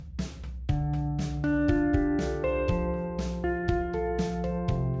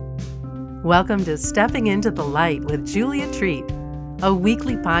Welcome to Stepping into the Light with Julia Treat, a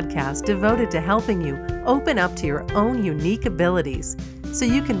weekly podcast devoted to helping you open up to your own unique abilities so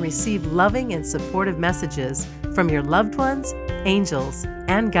you can receive loving and supportive messages from your loved ones, angels,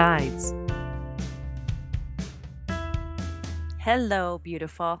 and guides. Hello,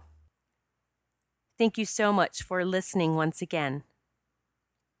 beautiful. Thank you so much for listening once again.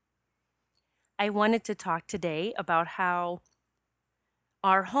 I wanted to talk today about how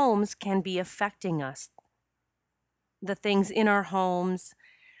our homes can be affecting us. The things in our homes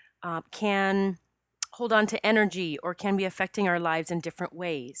can hold on to energy or can be affecting our lives in different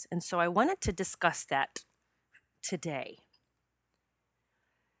ways. And so I wanted to discuss that today.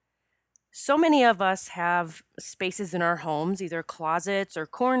 So many of us have spaces in our homes, either closets or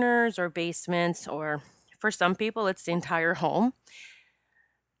corners or basements, or for some people, it's the entire home,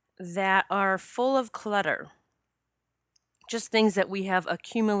 that are full of clutter. Just things that we have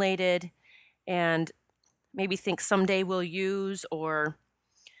accumulated and maybe think someday we'll use, or,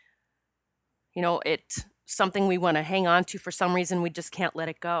 it's something we want to hang on to for some reason, we just can't let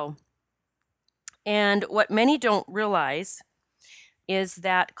it go. And what many don't realize is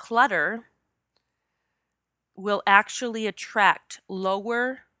that clutter will actually attract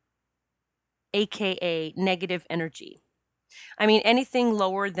lower, aka negative energy. I mean, anything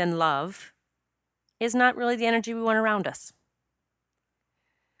lower than love is not really the energy we want around us.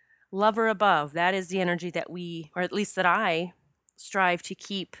 Love or above, that is the energy that we, or at least that I, strive to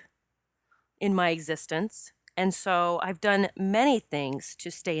keep in my existence. And so I've done many things to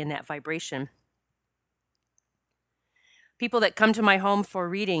stay in that vibration. People that come to my home for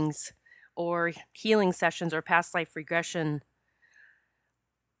readings or healing sessions or past life regression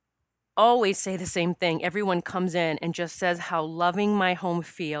always say the same thing. Everyone comes in and just says how loving my home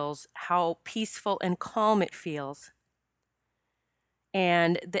feels, how peaceful and calm it feels.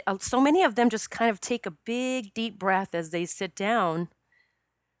 And so many of them just kind of take a big, deep breath as they sit down.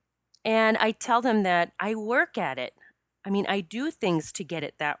 And I tell them that I work at it. I mean, I do things to get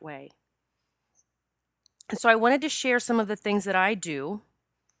it that way. And so I wanted to share some of the things that I do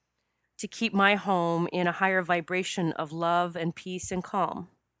to keep my home in a higher vibration of love and peace and calm.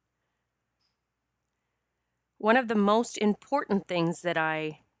 One of the most important things that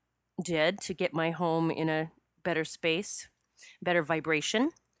I did to get my home in a better space, better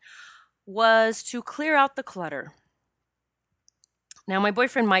vibration, was to clear out the clutter. Now, my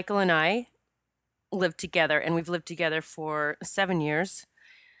boyfriend Michael and I lived together, and we've lived together for 7 years.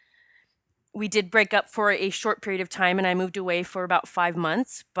 We did break up for a short period of time, and I moved away for about 5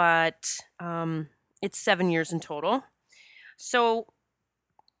 months, but it's 7 years in total. So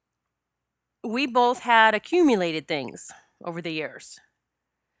we both had accumulated things over the years.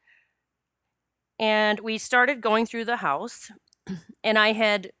 And we started going through the house, and I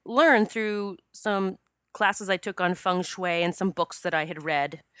had learned through some classes I took on feng shui and some books that I had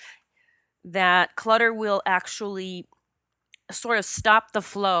read that clutter will actually sort of stop the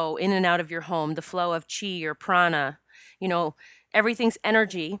flow in and out of your home, the flow of chi or prana. Everything's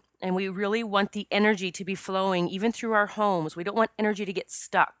energy, and we really want the energy to be flowing even through our homes. We don't want energy to get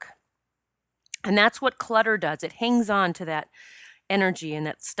stuck. And that's what clutter does. It hangs on to that energy and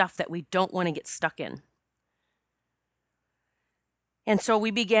that stuff that we don't want to get stuck in. And so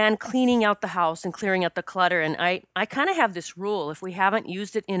we began cleaning out the house and clearing out the clutter. And I kind of have this rule: if we haven't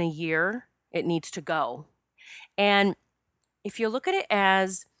used it in a year, it needs to go. And if you look at it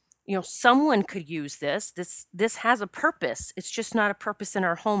as, someone could use this has a purpose. It's just not a purpose in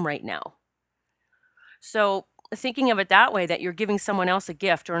our home right now. So thinking of it that way, that you're giving someone else a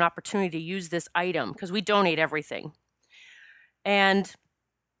gift or an opportunity to use this item, because we donate everything. And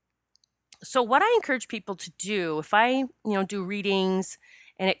so what I encourage people to do, if I, do readings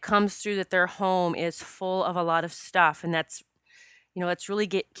and it comes through that their home is full of a lot of stuff, and that's, it's really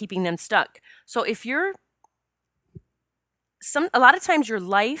keeping them stuck. So if you're a lot of times your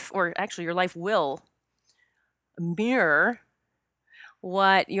life, or actually your life will mirror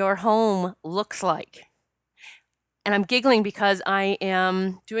what your home looks like. And I'm giggling because I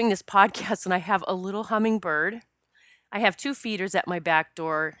am doing this podcast and I have a little hummingbird. I have 2 feeders at my back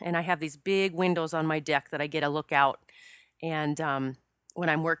door, and I have these big windows on my deck that I get a look out and when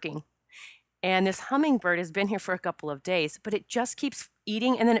I'm working. And this hummingbird has been here for a couple of days, but it just keeps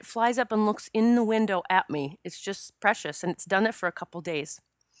eating, and then it flies up and looks in the window at me. It's just precious, and it's done it for a couple days.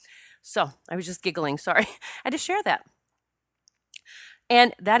 So I was just giggling. Sorry. I had to share that.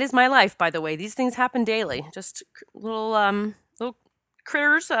 And that is my life, by the way. These things happen daily. Just little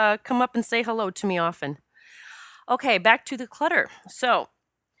critters come up and say hello to me often. Okay, back to the clutter. So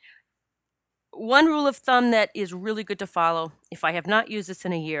one rule of thumb that is really good to follow: if I have not used this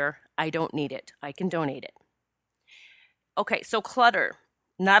in a year, I don't need it. I can donate it. Okay, so clutter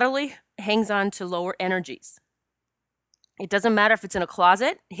not only hangs on to lower energies. It doesn't matter if it's in a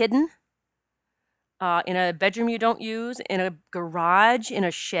closet, hidden, in a bedroom you don't use, in a garage, in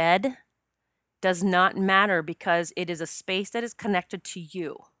a shed, does not matter because it is a space that is connected to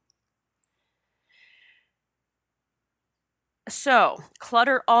you. So,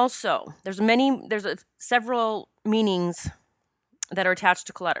 clutter also, there's several meanings that are attached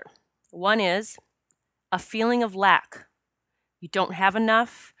to clutter. One is a feeling of lack. You don't have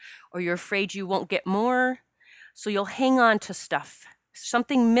enough, or you're afraid you won't get more, so you'll hang on to stuff.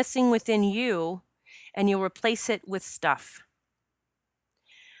 Something missing within you, and you'll replace it with stuff.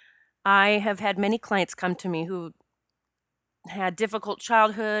 I have had many clients come to me who had difficult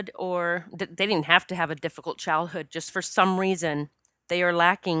childhood, or they didn't have to have a difficult childhood, just for some reason they are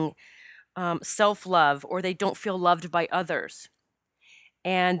lacking self-love, or they don't feel loved by others,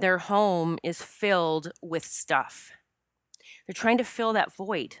 and their home is filled with stuff. They're trying to fill that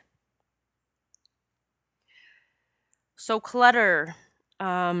void. So clutter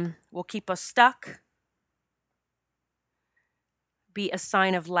will keep us stuck, be a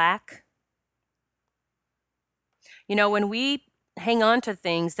sign of lack. You know, when we hang on to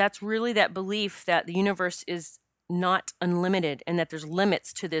things, that's really that belief that the universe is not unlimited and that there's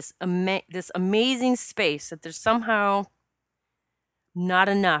limits to this amazing space, that there's somehow not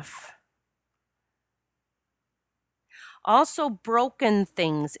enough. Also, broken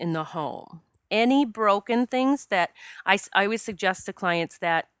things in the home. Any broken things that I always suggest to clients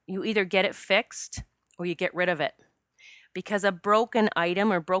that you either get it fixed or you get rid of it, because a broken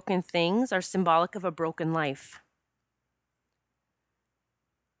item or broken things are symbolic of a broken life.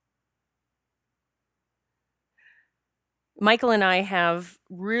 Michael and I have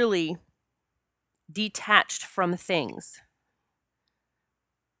really detached from things.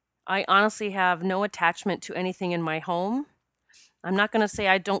 I honestly have no attachment to anything in my home. I'm not going to say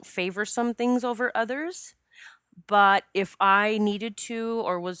I don't favor some things over others, but if I needed to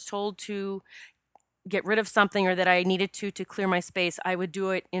or was told to get rid of something, or that I needed to clear my space, I would do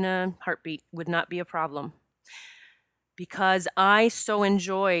it in a heartbeat. Would not be a problem, because I so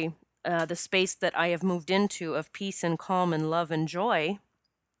enjoy the space that I have moved into of peace and calm and love and joy.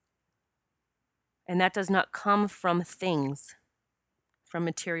 And that does not come from things, from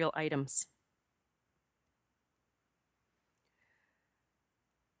material items.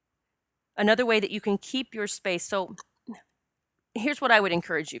 Another way that you can keep your space. So here's what I would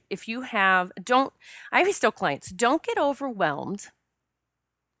encourage you. If you have, I always tell clients, don't get overwhelmed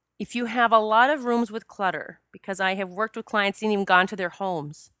if you have a lot of rooms with clutter, because I have worked with clients and even gone to their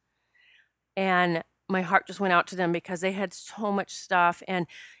homes, and my heart just went out to them because they had so much stuff, and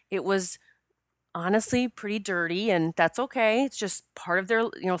it was honestly pretty dirty, and that's okay. It's just part of their,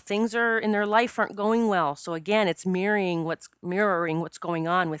 things are in their life aren't going well. So again, it's mirroring what's going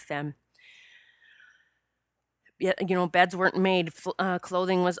on with them. Beds weren't made,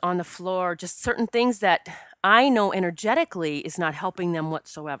 clothing was on the floor, just certain things that I know energetically is not helping them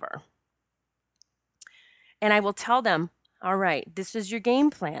whatsoever. And I will tell them, all right, this is your game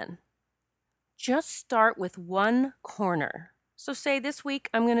plan. Just start with one corner. So say this week,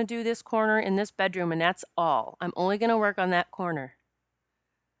 I'm going to do this corner in this bedroom, and that's all. I'm only going to work on that corner.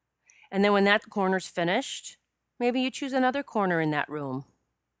 And then when that corner's finished, maybe you choose another corner in that room.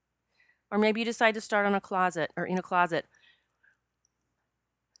 Or maybe you decide to start on a closet or in a closet.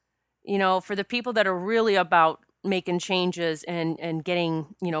 For the people that are really about making changes and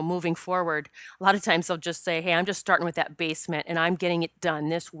getting, moving forward, a lot of times they'll just say, hey, I'm just starting with that basement and I'm getting it done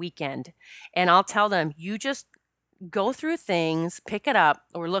this weekend. And I'll tell them, you just go through things, pick it up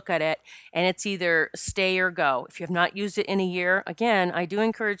or look at it, and it's either stay or go. If you have not used it in a year, again, I do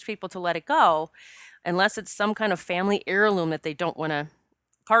encourage people to let it go, unless it's some kind of family heirloom that they don't want to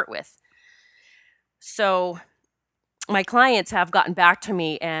part with. So my clients have gotten back to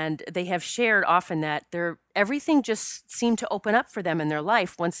me, and they have shared often that everything just seemed to open up for them in their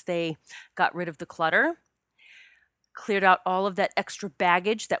life once they got rid of the clutter, cleared out all of that extra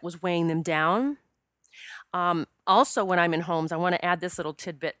baggage that was weighing them down. Also, when I'm in homes, I want to add this little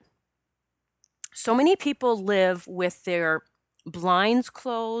tidbit. So many people live with their blinds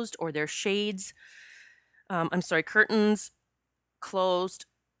closed or their curtains closed,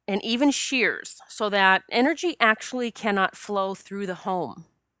 and even shears, so that energy actually cannot flow through the home.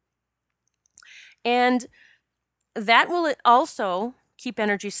 And that will also keep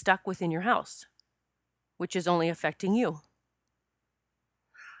energy stuck within your house, which is only affecting you.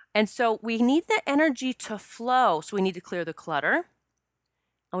 And so we need the energy to flow. So we need to clear the clutter.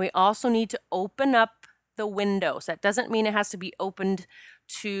 And we also need to open up the windows. That doesn't mean it has to be opened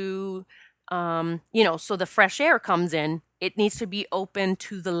to, so the fresh air comes in. It needs to be open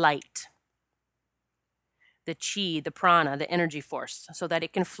to the light, the chi, the prana, the energy force, so that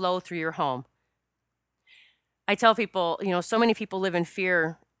it can flow through your home. I tell people, so many people live in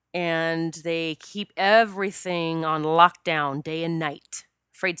fear and they keep everything on lockdown day and night,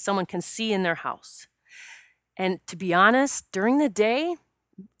 afraid someone can see in their house. And to be honest, during the day,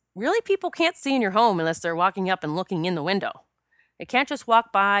 really people can't see in your home unless they're walking up and looking in the window. They can't just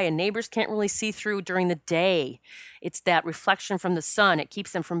walk by, and neighbors can't really see through during the day. It's that reflection from the sun. It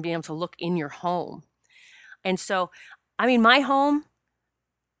keeps them from being able to look in your home. And so, my home,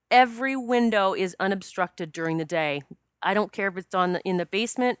 every window is unobstructed during the day. I don't care if it's in the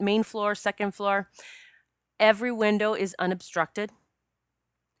basement, main floor, second floor. Every window is unobstructed.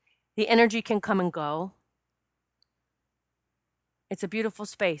 The energy can come and go. It's a beautiful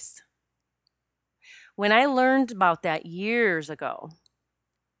space. When I learned about that years ago,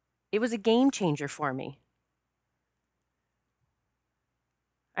 it was a game changer for me.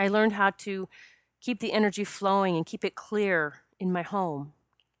 I learned how to keep the energy flowing and keep it clear in my home.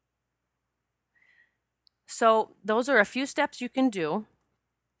 So those are a few steps you can do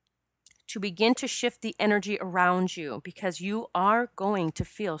to begin to shift the energy around you, because you are going to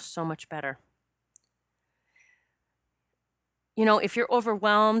feel so much better. If you're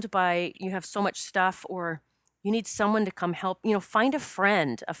overwhelmed by, you have so much stuff, or you need someone to come help, find a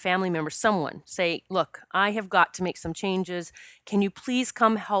friend, a family member, someone. Say, look, I have got to make some changes. Can you please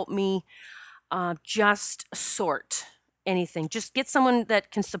come help me just sort anything? Just get someone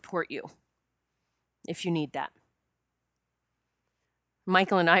that can support you if you need that.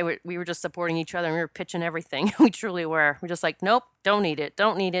 Michael and I, we were just supporting each other, and we were pitching everything. We truly were. We're just like, nope, don't need it,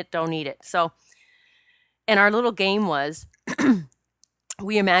 don't need it, don't need it. So, and our little game was,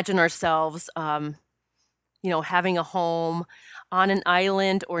 we imagine ourselves, having a home on an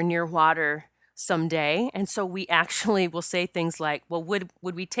island or near water someday. And so we actually will say things like, well, would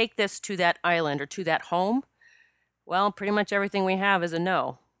we take this to that island or to that home? Well, pretty much everything we have is a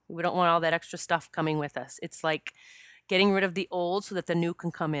no. We don't want all that extra stuff coming with us. It's like getting rid of the old so that the new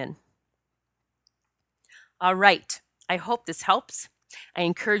can come in. All right. I hope this helps. I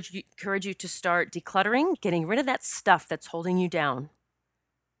encourage you to start decluttering, getting rid of that stuff that's holding you down.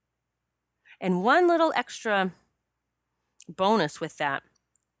 And one little extra bonus with that,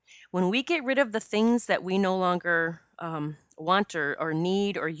 when we get rid of the things that we no longer want or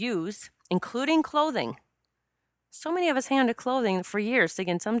need or use, including clothing. So many of us hang on to clothing for years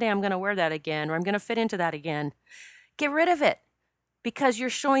thinking someday I'm going to wear that again, or I'm going to fit into that again. Get rid of it, because you're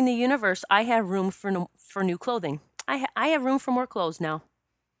showing the universe, I have room for new clothing. I have room for more clothes now.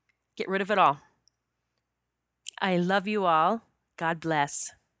 Get rid of it all. I love you all. God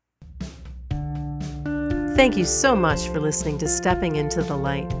bless. Thank you so much for listening to Stepping into the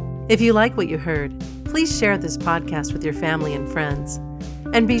Light. If you like what you heard, please share this podcast with your family and friends.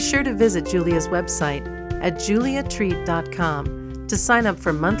 And be sure to visit Julia's website at juliatreat.com to sign up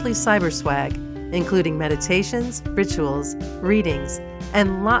for monthly cyber swag, including meditations, rituals, readings,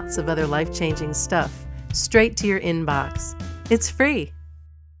 and lots of other life-changing stuff straight to your inbox. It's free.